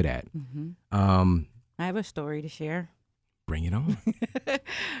you good at? Mm-hmm. I have a story to share. Bring it on.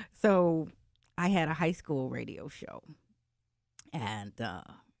 So I had a high school radio show, and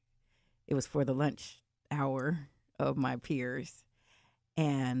it was for the lunch hour of my peers.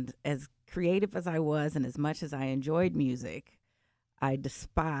 And as creative as I was and as much as I enjoyed music, I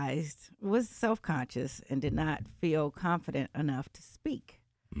was self-conscious, and did not feel confident enough to speak.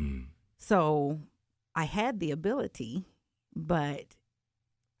 Mm. So I had the ability, but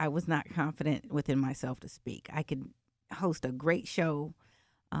I was not confident within myself to speak. I could host a great show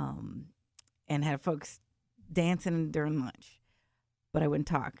and have folks dancing during lunch, but I wouldn't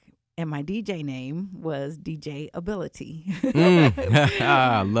talk. And my DJ name was DJ Ability.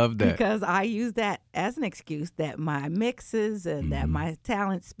 I love that. Because I use that as an excuse that my mixes and that my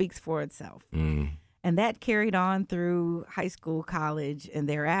talent speaks for itself. Mm. And that carried on through high school, college, and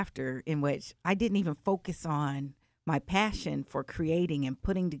thereafter, in which I didn't even focus on my passion for creating and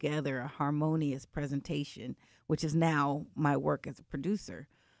putting together a harmonious presentation, which is now my work as a producer.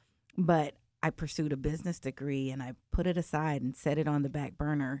 But I pursued a business degree, and I put it aside and set it on the back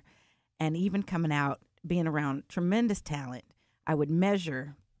burner. And even coming out, being around tremendous talent, I would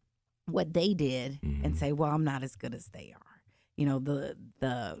measure what they did and say, well, I'm not as good as they are.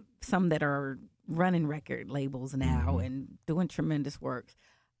 The some that are running record labels now and doing tremendous works,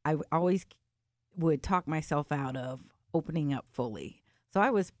 I always would talk myself out of opening up fully. So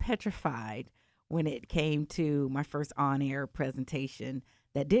I was petrified when it came to my first on-air presentation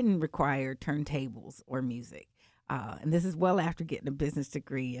that didn't require turntables or music. And this is well after getting a business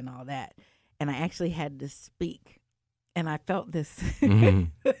degree and all that. And I actually had to speak. And I felt this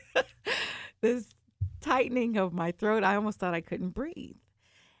this tightening of my throat. I almost thought I couldn't breathe.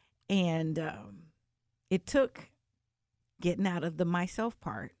 And it took getting out of the myself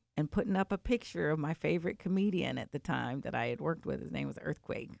part and putting up a picture of my favorite comedian at the time that I had worked with. His name was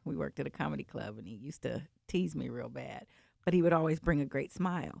Earthquake. We worked at a comedy club, and he used to tease me real bad. But he would always bring a great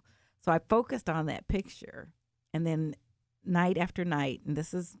smile. So I focused on that picture. And then night after night, and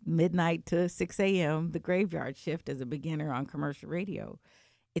this is midnight to 6 a.m., the graveyard shift as a beginner on commercial radio,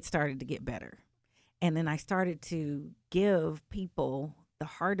 it started to get better. And then I started to give people the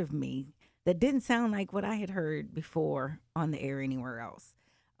heart of me that didn't sound like what I had heard before on the air anywhere else.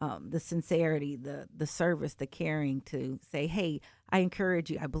 The sincerity, the service, the caring to say, hey, I encourage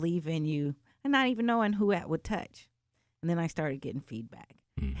you, I believe in you, and not even knowing who that would touch. And then I started getting feedback.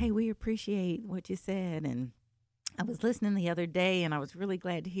 Hey, we appreciate what you said, and I was listening the other day, and I was really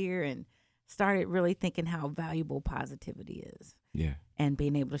glad to hear, and started really thinking how valuable positivity is. Yeah. And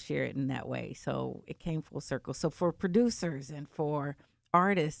being able to share it in that way. So it came full circle. So for producers and for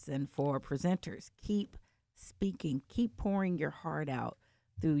artists and for presenters, keep speaking, keep pouring your heart out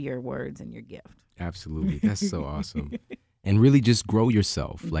through your words and your gift. Absolutely. That's so awesome. And really just grow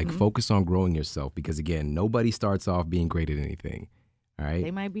yourself. Like focus on growing yourself, because again, nobody starts off being great at anything. All right.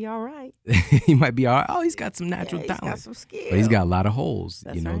 They might be all right. He might be all right. Oh, he's got some natural talent. He's got some skill. But he's got a lot of holes.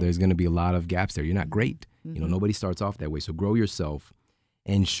 That's right. There's going to be a lot of gaps there. You're not great. Nobody starts off that way. So grow yourself.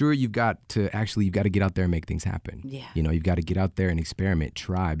 And sure, you've got to get out there and make things happen. Yeah. You've got to get out there and experiment,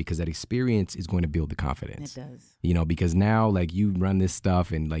 try, because that experience is going to build the confidence. It does. Because now, like, you run this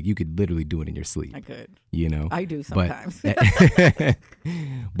stuff and, like, you could literally do it in your sleep. I could. I do sometimes.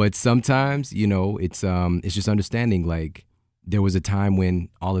 But sometimes, it's just understanding, like, there was a time when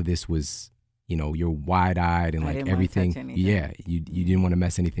all of this was, you're wide-eyed and, like, everything. Yeah, you didn't want to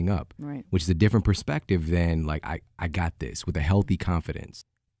mess anything up. Right. Which is a different perspective than, like, I got this, with a healthy confidence.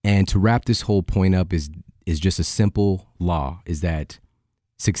 And to wrap this whole point up is just a simple law, is that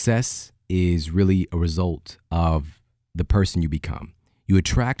success is really a result of the person you become. You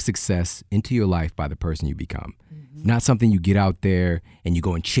attract success into your life by the person you become. It's not something you get out there and you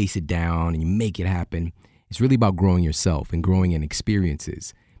go and chase it down and you make it happen. It's really about growing yourself and growing in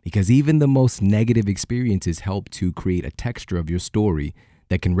experiences, because even the most negative experiences help to create a texture of your story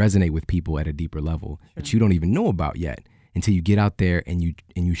that can resonate with people at a deeper level that you don't even know about yet until you get out there and you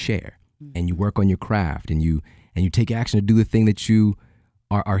share and you work on your craft and you take action to do the thing that you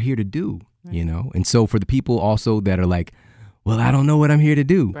are here to do, you know? And so for the people also that are like, well, I don't know what I'm here to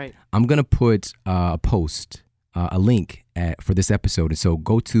do. Right. I'm going to put a post, a link for this episode. And so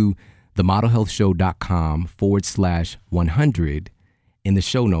go to themodelhealthshow.com/100 in the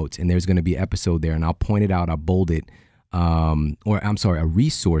show notes. And there's going to be an episode there and I'll point it out. I'll bold it, a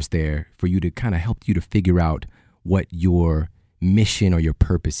resource there for you to kind of help you to figure out what your mission or your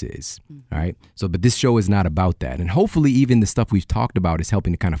purpose is. All right. So, but this show is not about that. And hopefully even the stuff we've talked about is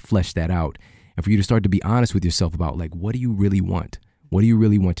helping to kind of flesh that out. And for you to start to be honest with yourself about, like, what do you really want? What do you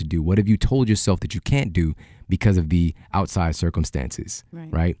really want to do? What have you told yourself that you can't do because of the outside circumstances,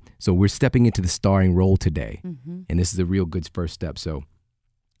 right? So we're stepping into the starring role today. And this is a real good first step. So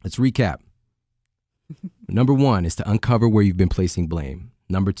let's recap. Number 1 is to uncover where you've been placing blame.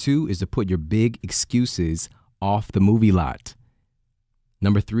 Number 2 is to put your big excuses off the movie lot.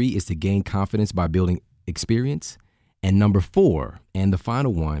 Number 3 is to gain confidence by building experience. And number 4, and the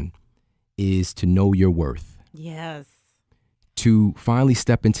final one, is to know your worth. Yes. To finally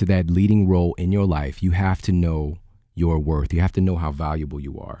step into that leading role in your life, you have to know your worth. You have to know how valuable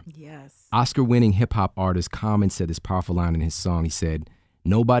you are. Yes. Oscar-winning hip-hop artist Common said this powerful line in his song. He said,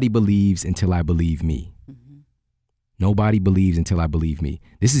 "Nobody believes until I believe me." Nobody believes until I believe me.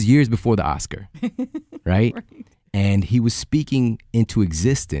 This is years before the Oscar, right? And he was speaking into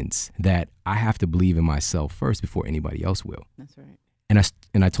existence that I have to believe in myself first before anybody else will. That's right.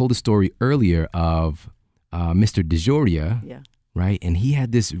 And I told a story earlier of Mr. DeJoria, right? And he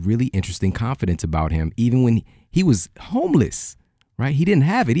had this really interesting confidence about him, even when he was homeless, right? He didn't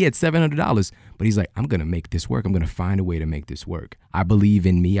have it. He had $700, but he's like, I'm going to make this work. I'm going to find a way to make this work. I believe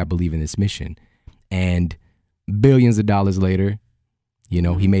in me. I believe in this mission. And billions of dollars later, you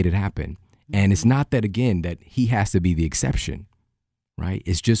know, he made it happen. And it's not that, again, that he has to be the exception, right?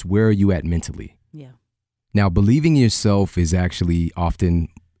 It's just, where are you at mentally? Yeah. Now, believing in yourself is actually often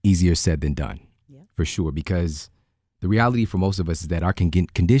easier said than done, for sure, because the reality for most of us is that our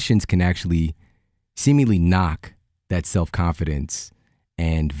conditions can actually seemingly knock that self-confidence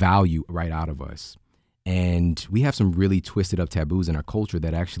and value right out of us. And we have some really twisted up taboos in our culture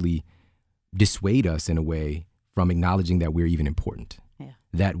that actually dissuade us in a way from acknowledging that we're even important,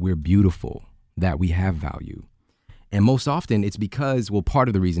 that we're beautiful, that we have value. And most often it's because, well, part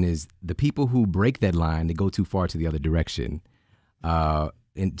of the reason is the people who break that line, they go too far to the other direction,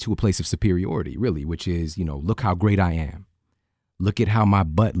 into a place of superiority, really, which is, you know, look how great I am. Look at how my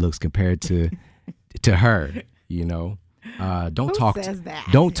butt looks compared to her, you know. Don't talk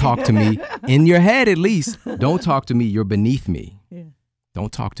to me in your head, at least. Don't talk to me. You're beneath me.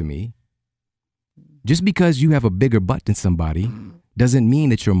 Don't talk to me. Just because you have a bigger butt than somebody doesn't mean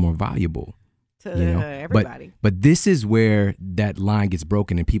that you're more valuable. To everybody. But this is where that line gets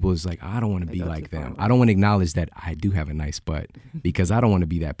broken and people is like, I don't want to be like them. I don't want to acknowledge that I do have a nice butt because I don't want to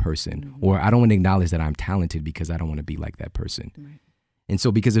be that person. Or I don't want to acknowledge that I'm talented because I don't want to be like that person. Right. And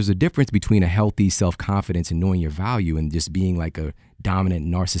so because there's a difference between a healthy self-confidence and knowing your value and just being like a dominant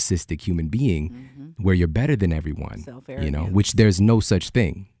narcissistic human being where you're better than everyone, you know, which there's no such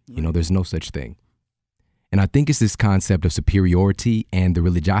thing. You know, there's no such thing. And I think it's this concept of superiority and the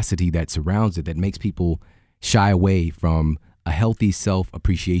religiosity that surrounds it that makes people shy away from a healthy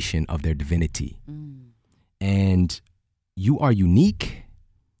self-appreciation of their divinity. And you are unique,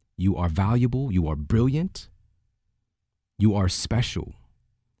 you are valuable, you are brilliant, you are special.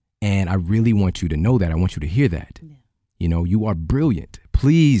 And I really want you to know that. I want you to hear that. You know, you are brilliant.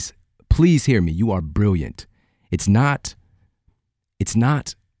 Please, please hear me. You are brilliant. It's not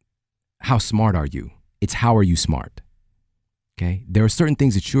how smart are you? It's how are you smart? Okay? There are certain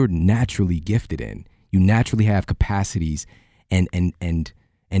things that you're naturally gifted in. You naturally have capacities and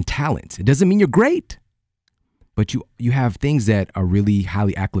talents. It doesn't mean you're great, but you have things that are really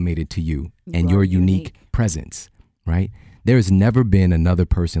highly acclimated to you and your unique presence, right? There has never been another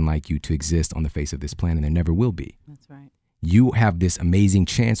person like you to exist on the face of this planet. There never will be. That's right. You have this amazing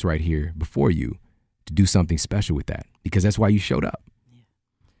chance right here before you to do something special with that, because that's why you showed up,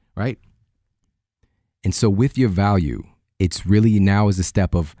 right? And so with your value, it's really now is a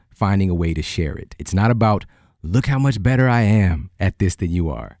step of finding a way to share it. It's not about, look how much better I am at this than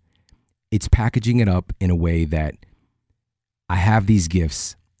you are. It's packaging it up in a way that I have these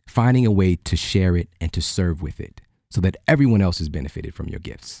gifts, finding a way to share it and to serve with it so that everyone else has benefited from your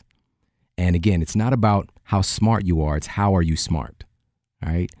gifts. And again, it's not about how smart you are. It's how are you smart,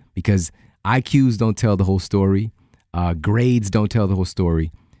 all right? Because IQs don't tell the whole story. Grades don't tell the whole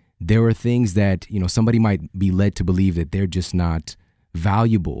story. There are things that, somebody might be led to believe that they're just not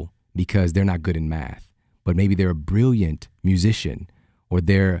valuable because they're not good in math, but maybe they're a brilliant musician, or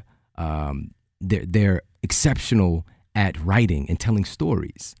they're exceptional at writing and telling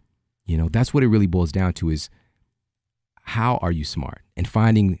stories. That's what it really boils down to, is how are you smart, and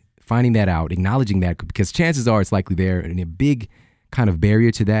finding that out, acknowledging that, because chances are it's likely there. And a big kind of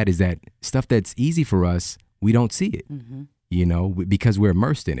barrier to that is that stuff that's easy for us, we don't see it, because we're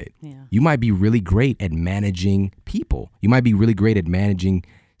immersed in it. Yeah. You might be really great at managing people. You might be really great at managing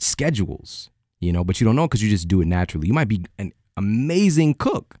schedules, but you don't know because you just do it naturally. You might be an amazing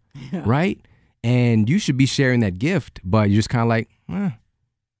cook, right? And you should be sharing that gift, but you're just kind of like,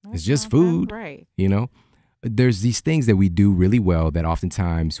 it's just food, right? There's these things that we do really well that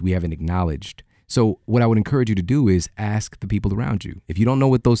oftentimes we haven't acknowledged. So what I would encourage you to do is ask the people around you. If you don't know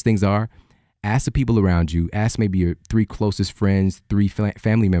what those things are, ask the people around you. Ask maybe your 3 closest friends, 3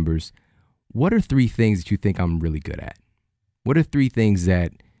 family members. What are 3 things that you think I'm really good at? What are 3 things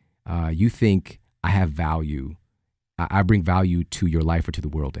that you think I have value? I bring value to your life or to the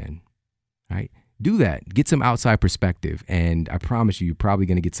world in, right? Do that. Get some outside perspective. And I promise you're probably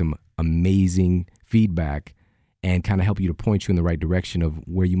going to get some amazing feedback and kind of help you to point you in the right direction of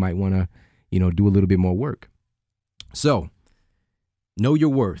where you might want to, do a little bit more work. So, know your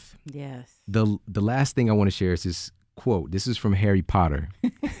worth. Yes. The last thing I want to share is this quote. This is from Harry Potter.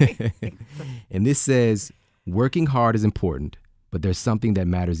 And this says, working hard is important, but there's something that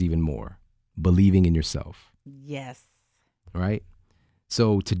matters even more: believing in yourself. Yes. All right?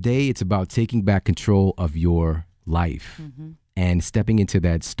 So today it's about taking back control of your life and stepping into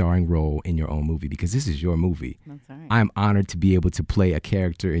that starring role in your own movie, because this is your movie. That's right. I'm honored to be able to play a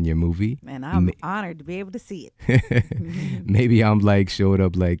character in your movie. And I'm honored to be able to see it. Maybe I'm showed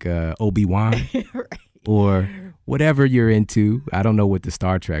up like Obi-Wan Right. or whatever you're into. I don't know what the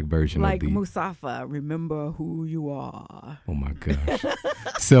Star Trek version Like of the... Mustafa, remember who you are. Oh my gosh.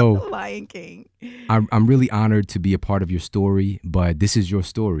 So Lion King. I'm really honored to be a part of your story, but this is your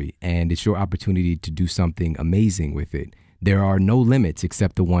story and it's your opportunity to do something amazing with it. There are no limits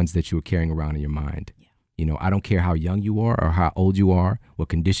except the ones that you are carrying around in your mind. Yeah. I don't care how young you are or how old you are, what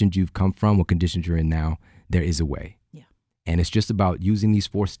conditions you've come from, what conditions you're in now, there is a way. Yeah. And it's just about using these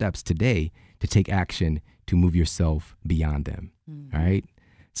 4 steps today to take action to move yourself beyond them. All right.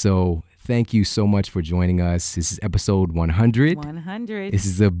 So thank you so much for joining us. This is episode 100. 100. This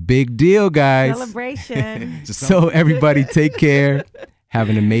is a big deal, guys. Celebration. So everybody take care. Have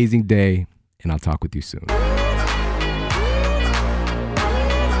an amazing day, and I'll talk with you soon.